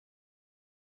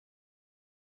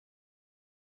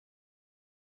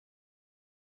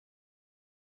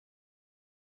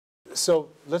So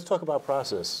let's talk about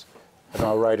process and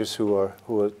our writers who are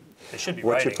They should be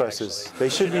what's writing, your process? actually. They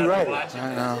should be writing.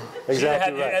 I know.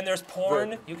 Exactly right. And there's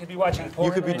porn. You could be watching porn.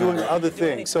 You could be doing other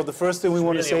things. So the first thing we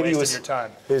want to say to you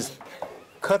is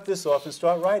cut this off and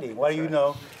start writing. Why do you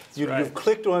know? You've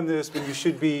clicked on this, but you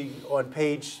should be on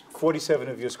page 47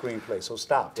 of your screenplay, so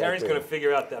stop. Terry's going to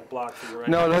figure out that block for you right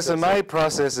now. No, listen, my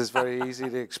process is very easy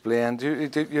to explain.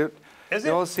 You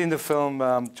all seen the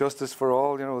film Justice for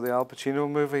All, you know, the Al Pacino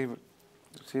movie?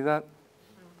 See that?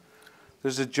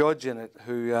 There's a judge in it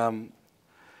who,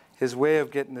 his way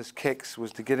of getting his kicks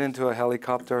was to get into a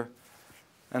helicopter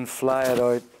and fly it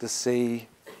out to sea.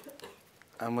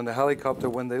 And when the helicopter,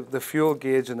 when the fuel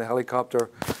gauge in the helicopter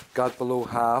got below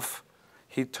half,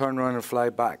 he'd turn around and fly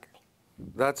back.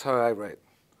 That's how I write.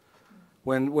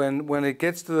 When it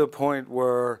gets to the point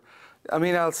where, I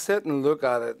mean, I'll sit and look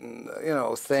at it and, you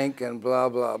know, think and blah,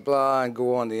 blah, blah, and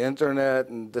go on the internet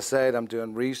and decide I'm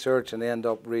doing research and end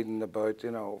up reading about,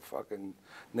 you know, fucking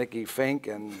Nicky Fink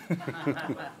and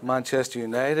Manchester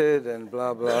United and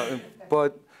blah, blah.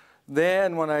 But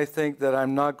then when I think that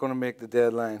I'm not going to make the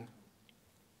deadline,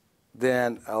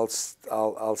 then I'll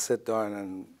sit down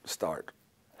and start.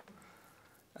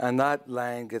 And that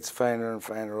line gets finer and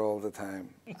finer all the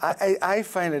time. I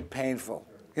find it painful.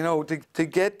 You know, to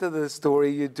get to the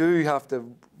story, you've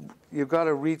got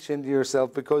to reach into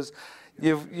yourself, because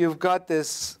you've got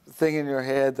this thing in your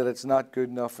head that it's not good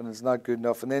enough and it's not good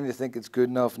enough, and then you think it's good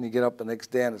enough and you get up the next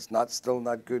day and it's still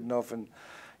not good enough, and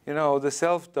you know, the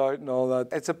self-doubt and all that.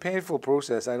 It's a painful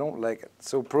process. I don't like it.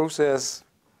 So process,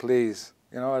 please.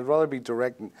 You know, I'd rather be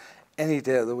directing any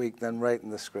day of the week than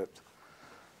writing the script.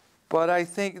 But I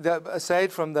think that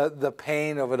aside from the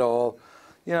pain of it all,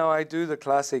 you know, I do the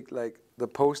classic, like, the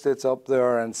Post-its up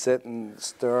there and sit and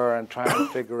stir and try and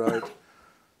figure out,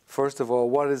 first of all,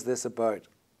 what is this about?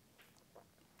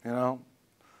 You know,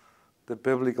 the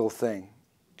biblical thing.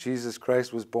 Jesus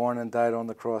Christ was born and died on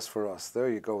the cross for us. There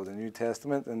you go, the New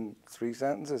Testament in 3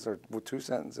 sentences or 2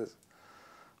 sentences.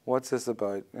 What's this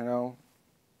about, you know?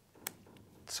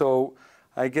 So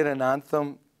I get an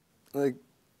anthem, like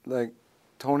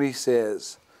Tony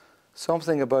says,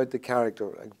 something about the character,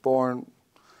 like born,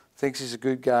 thinks he's a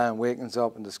good guy and wakens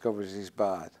up and discovers he's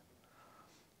bad.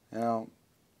 You know,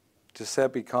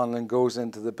 Giuseppe Conlon goes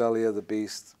into the belly of the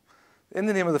beast. In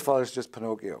the Name of the Father is just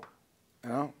Pinocchio, you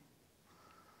know.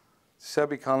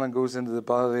 Giuseppe Conlon goes into the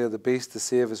belly of the beast to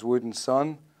save his wooden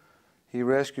son. He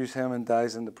rescues him and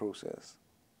dies in the process.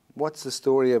 What's the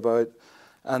story about?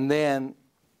 And then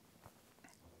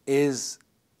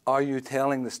are you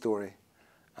telling the story?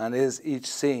 And is each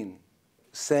scene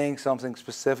saying something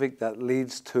specific that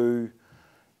leads to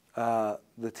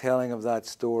the telling of that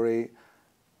story?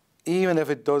 Even if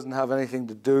it doesn't have anything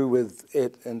to do with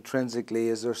it intrinsically,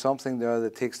 is there something there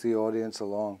that takes the audience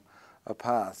along a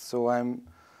path? So I'm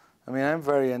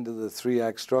very into the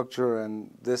 3-act structure,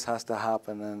 and this has to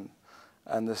happen,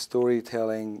 and the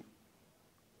storytelling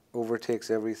overtakes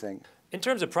everything. In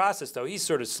terms of process, though, he's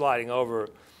sort of sliding over,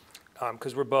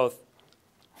 because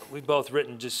we've both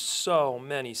written just so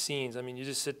many scenes. I mean, you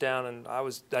just sit down, and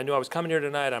I knew I was coming here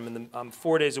tonight. I'm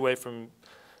 4 days away from,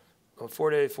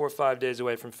 4 or 5 days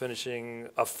away from finishing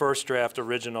a first draft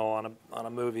original on a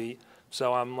movie.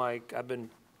 So I'm like, I've been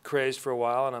crazed for a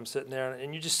while, and I'm sitting there,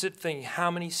 and you just sit thinking,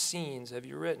 how many scenes have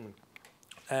you written,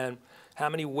 and how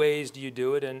many ways do you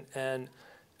do it, and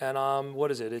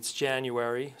what is it? It's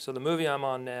January, so the movie I'm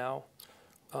on now.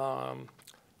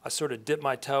 I sort of dipped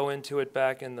my toe into it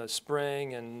back in the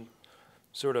spring and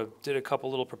sort of did a couple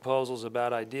little proposals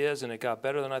about ideas, and it got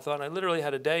better than I thought. And I literally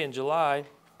had a day in July,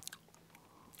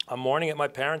 a morning at my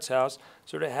parents' house,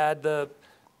 sort of had the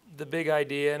big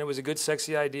idea, and it was a good,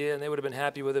 sexy idea, and they would have been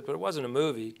happy with it, but it wasn't a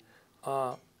movie.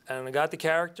 And I got the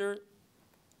character,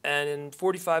 and in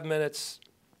 45 minutes,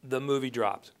 the movie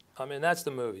dropped. I mean, that's the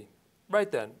movie,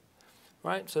 right then,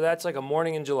 right? So that's like a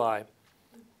morning in July.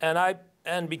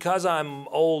 And because I'm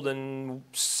old and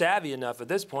savvy enough at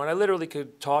this point, I literally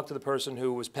could talk to the person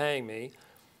who was paying me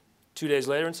 2 days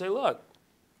later and say, look,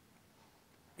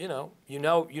 you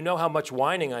know how much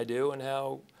whining I do and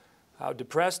how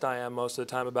depressed I am most of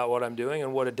the time about what I'm doing,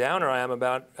 and what a downer I am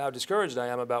about how discouraged I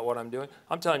am about what I'm doing.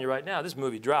 I'm telling you right now, this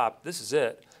movie dropped. This is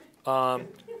it.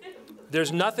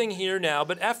 There's nothing here now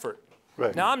but effort.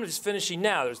 Right. Now I'm just finishing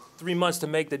now. There's 3 months to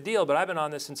make the deal, but I've been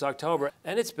on this since October,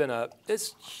 and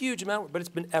it's huge amount, but it's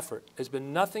been effort. It's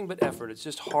been nothing but effort. It's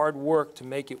just hard work to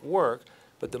make it work.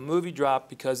 But the movie dropped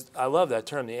because I love that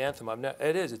term, the anthem.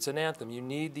 It's an anthem. You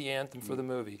need the anthem for the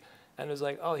movie. And it was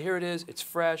like, oh, here it is. It's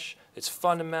fresh. It's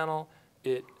fundamental.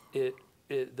 It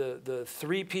the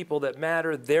three people that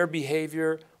matter, their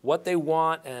behavior, what they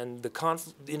want, and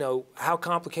the how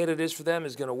complicated it is for them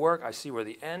is going to work. I see where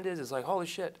the end is. It's like, holy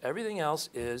shit. Everything else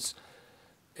is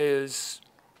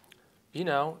you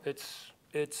know,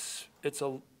 it's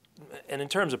a, and in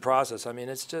terms of process, I mean,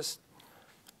 it's just,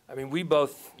 I mean, we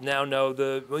both now know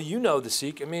you know the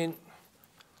secret. I mean,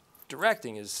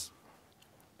 directing is,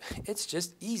 it's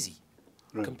just easy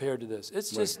compared to this.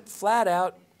 It's just flat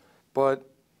out. But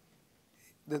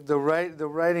the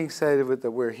writing side of it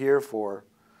that we're here for.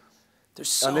 There's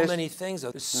so many things,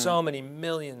 though. There's so many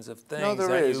millions of things. No,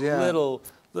 there is, yeah.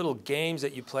 Little games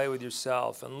that you play with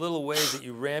yourself and little ways that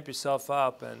you ramp yourself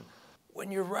up. And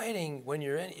when you're writing,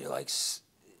 you're like,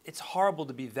 it's horrible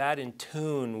to be that in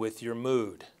tune with your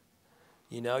mood.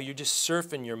 You know, you're just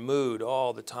surfing your mood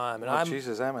all the time. And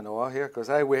Jesus, I'm in awe here, because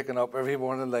I'm waking up every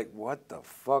morning like, what the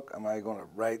fuck am I going to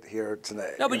write here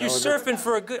tonight? No, but you're surfing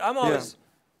for a good, I'm always,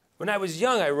 when I was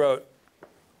young, I wrote,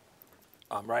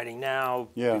 I'm writing now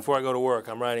before I go to work.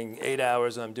 I'm writing 8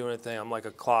 hours, I'm doing a thing, I'm like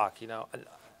a clock, you know. And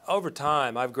over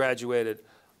time, I've graduated.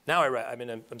 Now I write, I mean,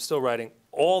 I'm still writing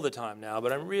all the time now,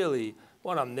 but I'm really,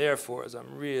 what I'm there for is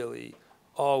I'm really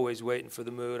always waiting for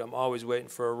the mood. I'm always waiting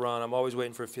for a run. I'm always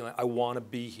waiting for a feeling. I want to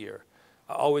be here.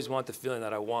 I always want the feeling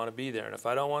that I want to be there. And if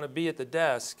I don't want to be at the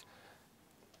desk,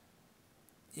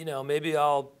 you know, maybe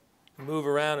I'll move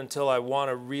around until I want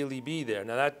to really be there.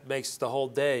 Now that makes the whole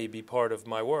day be part of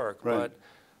my work. Right.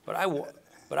 But I want.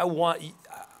 But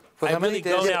I really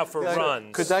go now for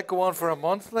runs. Could that go on for a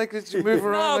month? Like, did you move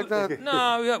around like that?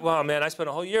 No, well, man, I spent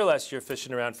a whole year last year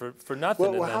fishing around for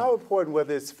nothing. Well, how important,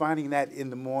 whether it's finding that in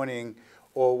the morning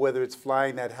or whether it's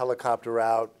flying that helicopter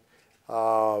out,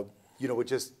 you know,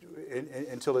 just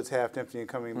until it's half empty and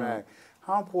coming back,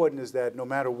 how important is that no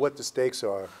matter what the stakes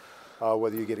are,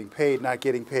 whether you're getting paid, not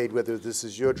getting paid, whether this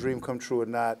is your dream come true or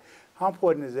not, how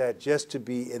important is that just to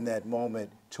be in that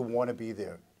moment, to want to be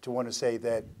there, to want to say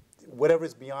that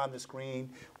whatever's beyond the screen,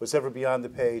 whatever beyond the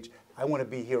page, I want to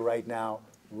be here right now,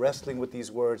 wrestling with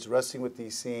these words, wrestling with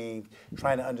these scenes,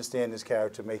 trying to understand this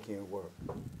character, making it work.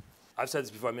 I've said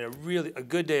this before, I mean, a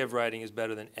good day of writing is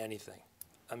better than anything.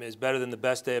 I mean, it's better than the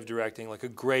best day of directing, like a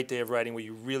great day of writing where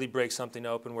you really break something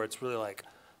open, where it's really like,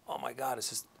 oh my God, it's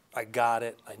just, I got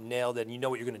it, I nailed it, and you know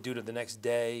what you're going to do to the next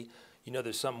day. You know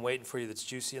there's something waiting for you that's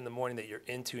juicy in the morning that you're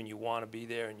into and you want to be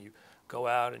there, and you go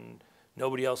out and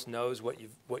nobody else knows what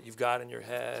you've got in your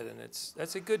head, and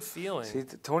that's a good feeling. See,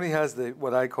 Tony has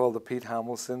what I call the Pete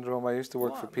Hamill syndrome. I used to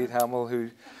work for Pete Hamill,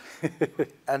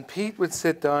 and Pete would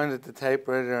sit down at the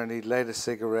typewriter and he'd light a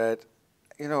cigarette,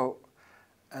 you know,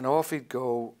 and off he'd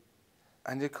go,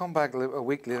 and you'd come back a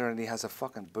week later and he has a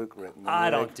fucking book written. I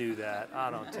don't do that. I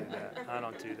don't do that. I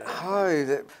don't do that. How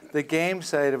the game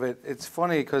side of it? It's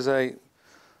funny because I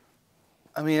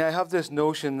mean, I have this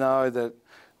notion now that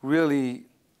really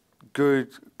good,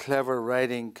 clever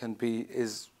writing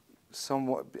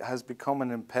has become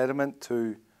an impediment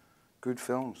to good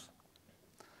films.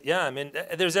 Yeah, I mean,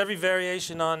 there's every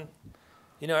variation on,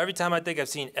 you know, every time I think I've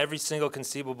seen every single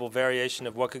conceivable variation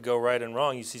of what could go right and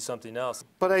wrong, you see something else.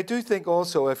 But I do think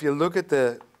also, if you look at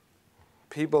the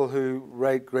people who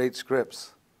write great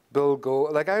scripts,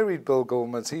 like I read Bill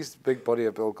Goldman's, he's a big buddy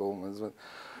of Bill Goldman's, but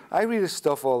I read his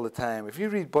stuff all the time. If you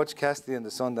read Butch Cassidy and the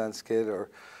Sundance Kid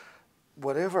or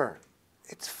whatever,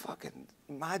 it's fucking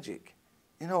magic,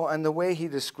 you know. And the way he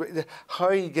describes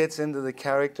how he gets into the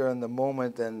character in the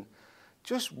moment, and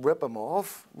just rip them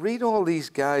off. Read all these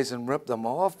guys and rip them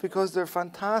off, because they're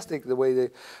fantastic the way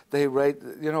they write.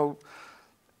 You know,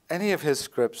 any of his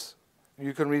scripts,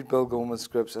 you can read Bill Goldman's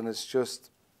scripts, and it's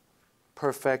just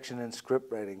perfection in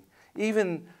script writing.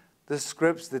 Even the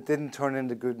scripts that didn't turn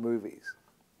into good movies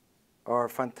are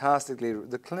fantastically.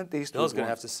 The Clint Eastwood. Bill's gonna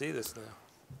have to see this now.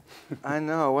 I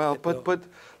know. Well, but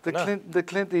the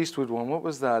Clint Eastwood one. What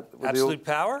was that? Absolute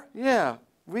Power? Yeah,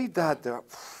 read that there.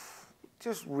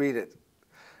 Just read it,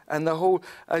 and the whole.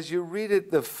 As you read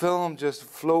it, the film just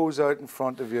flows out in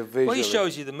front of you visually. Well, he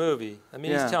shows you the movie. I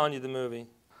mean, he's telling you the movie.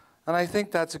 And I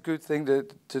think that's a good thing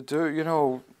to do. You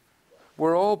know,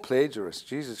 we're all plagiarists.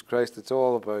 Jesus Christ, it's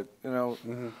all about, you know.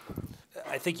 Mm-hmm.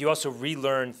 I think you also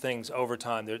relearn things over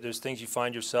time. There's things you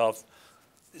find yourself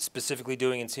specifically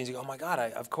doing in scenes. You go, oh my God,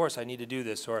 of course I need to do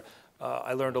this. Or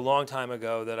I learned a long time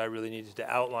ago that I really needed to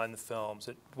outline the films.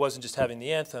 It wasn't just having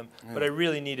the anthem, but I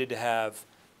really needed to have,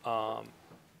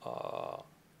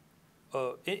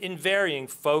 in varying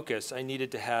focus, I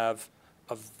needed to have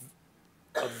a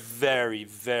very,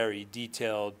 very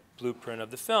detailed blueprint of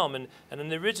the film. And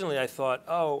then originally I thought,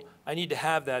 oh, I need to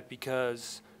have that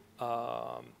because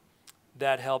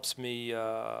that helps me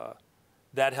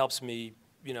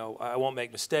you know, I won't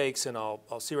make mistakes, and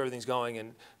I'll see where everything's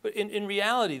going. But in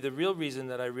reality, the real reason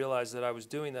that I realized that I was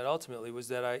doing that ultimately was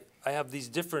that I have these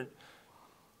different,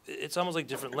 it's almost like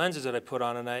different lenses that I put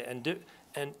on, and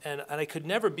I could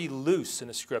never be loose in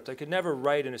a script. I could never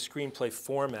write in a screenplay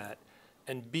format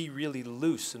and be really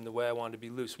loose in the way I wanted to be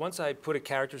loose. Once I put a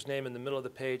character's name in the middle of the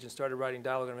page and started writing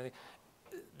dialogue and everything,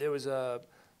 there was a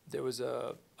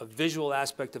visual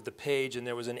aspect of the page, and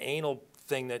there was an anal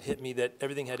thing that hit me that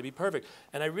everything had to be perfect.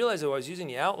 And I realized that what I was using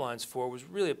the outlines for was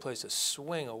really a place to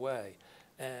swing away.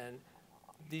 And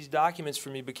these documents for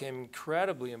me became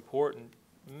incredibly important,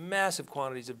 massive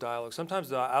quantities of dialogue. Sometimes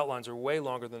the outlines are way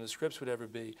longer than the scripts would ever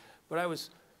be. But it was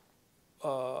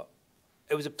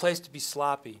a place to be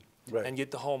sloppy. Right. And get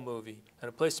the whole movie, and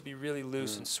a place to be really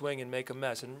loose and swing and make a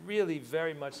mess, and really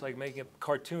very much like making a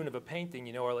cartoon of a painting,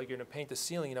 you know, or like you're going to paint the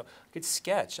ceiling, you know. I could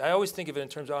sketch. I always think of it in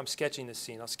terms of, oh, I'm sketching this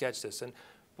scene, I'll sketch this.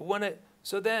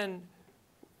 So then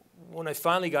when I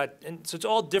finally got, and so it's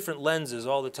all different lenses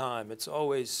all the time. It's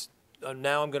always,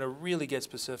 now I'm going to really get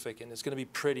specific, and it's going to be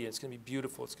pretty, and it's going to be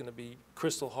beautiful, it's going to be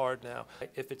crystal hard now.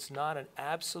 If it's not an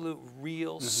absolute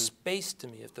real space to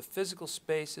me, if the physical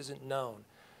space isn't known,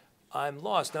 I'm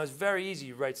lost. Now, it's very easy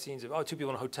to write scenes of, oh, 2 people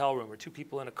in a hotel room, or 2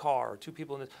 people in a car, or 2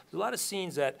 people in this. There's a lot of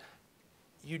scenes that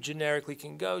you generically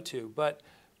can go to. But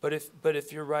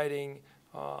if you're writing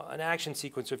an action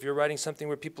sequence, or if you're writing something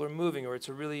where people are moving, or it's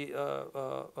a really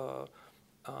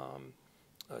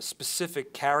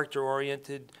specific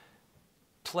character-oriented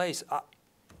place,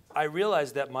 I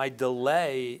realized that my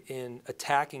delay in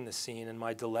attacking the scene and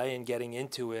my delay in getting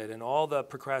into it and all the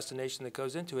procrastination that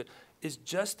goes into it is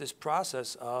just this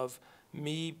process of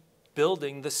me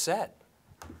building the set.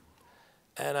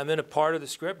 And I'm in a part of the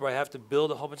script where I have to build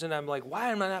a whole bunch, and I'm like,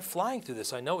 why am I not flying through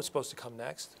this? I know it's supposed to come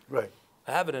next. Right.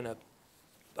 I have it in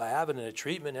a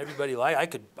treatment. Everybody I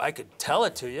could tell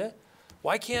it to you.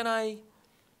 Why can't I,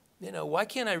 you know, why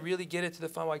can't I really get it to the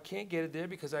fun? Well, I can't get it there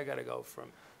because I got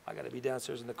to be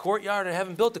downstairs in the courtyard. I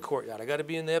haven't built the courtyard. I got to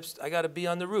be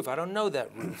on the roof. I don't know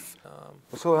that roof.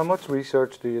 So how much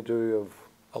research do you do of?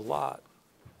 A lot.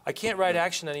 I can't write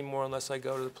action anymore unless I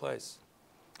go to the place.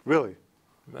 Really?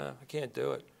 Man, I can't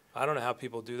do it. I don't know how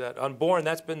people do that. On Born,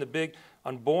 that's been the big.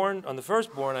 On the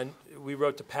first Born, we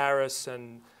wrote to Paris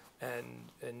and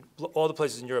all the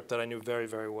places in Europe that I knew very,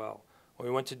 very well. When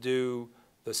we went to do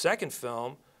the second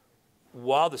film,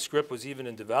 while the script was even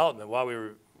in development, while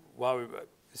we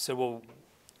said, well,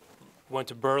 went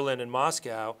to Berlin and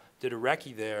Moscow, did a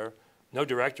recce there, no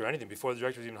director or anything before the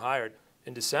director was even hired.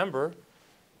 In December,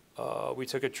 we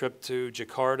took a trip to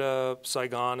Jakarta,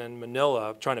 Saigon, and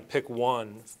Manila, trying to pick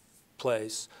one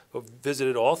place, but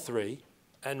visited all 3,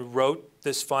 and wrote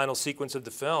this final sequence of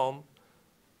the film,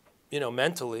 you know,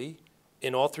 mentally,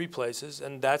 in all 3 places,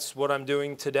 and that's what I'm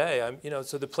doing today.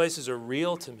 So the places are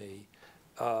real to me.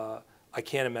 I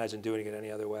can't imagine doing it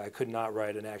any other way. I could not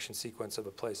write an action sequence of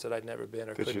a place that I'd never been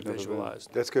or couldn't visualize.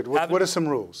 That's good. What are some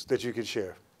rules that you could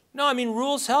share? No, I mean,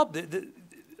 rules help.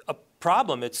 A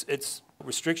problem, it's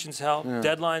restrictions help,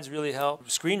 deadlines really help.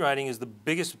 Screenwriting is the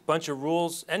biggest bunch of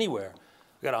rules anywhere.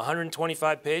 We've got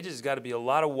 125 pages, it's got to be a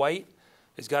lot of white,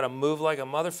 it's got to move like a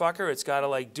motherfucker, it's got to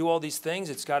like do all these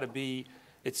things, it's got to be,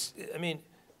 I mean,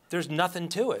 there's nothing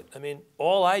to it. I mean,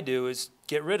 all I do is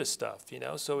get rid of stuff, you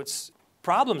know, so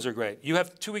problems are great. You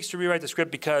have 2 weeks to rewrite the script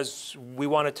because we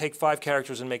want to take 5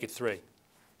 characters and make it 3.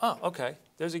 Oh, okay.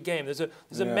 There's a game. There's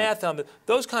a math element.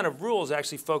 Those kind of rules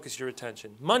actually focus your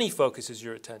attention. Money focuses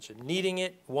your attention. Needing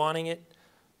it, wanting it,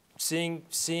 seeing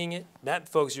it, that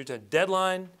focuses your attention.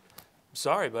 Deadline, I'm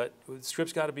sorry, but the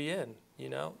script's got to be in, you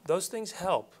know? Those things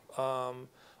help.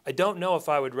 I don't know if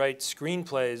I would write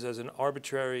screenplays as an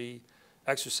arbitrary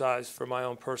exercise for my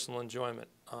own personal enjoyment.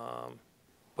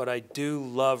 But I do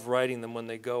love writing them when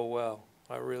they go well.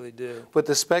 I really do. But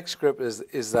the spec script is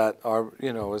that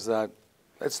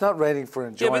it's not writing for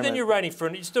enjoyment. Yeah, but then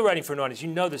you're still writing for an audience. You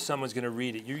know that someone's going to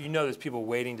read it. You know there's people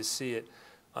waiting to see it.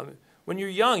 When you're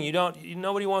young,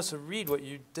 nobody wants to read what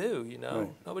you do, you know. Right.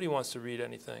 Nobody wants to read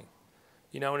anything.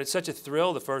 You know, and it's such a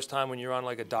thrill the first time when you're on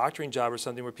like a doctoring job or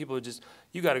something where people are just,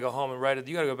 you got to go home and write it.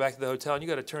 You got to go back to the hotel and you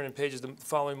got to turn in pages the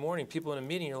following morning. People in a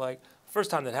meeting, you're like, first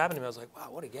time that happened to me, I was like,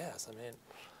 wow, what a gas. I mean,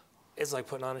 it's like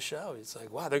putting on a show. It's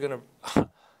like, wow, they're going to,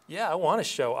 yeah, I want a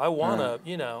show. I want to,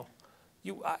 you know,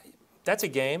 that's a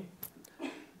game,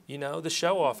 you know, the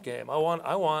show-off game. I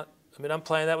mean, I'm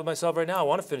playing that with myself right now. I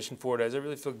want to finish in 4 days. I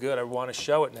really feel good. I want to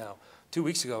show it now. 2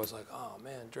 weeks ago, I was like, oh,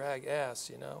 man, drag ass,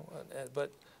 you know.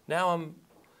 But now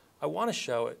I want to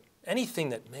show it. Anything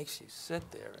that makes you sit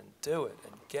there and do it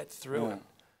and get through it.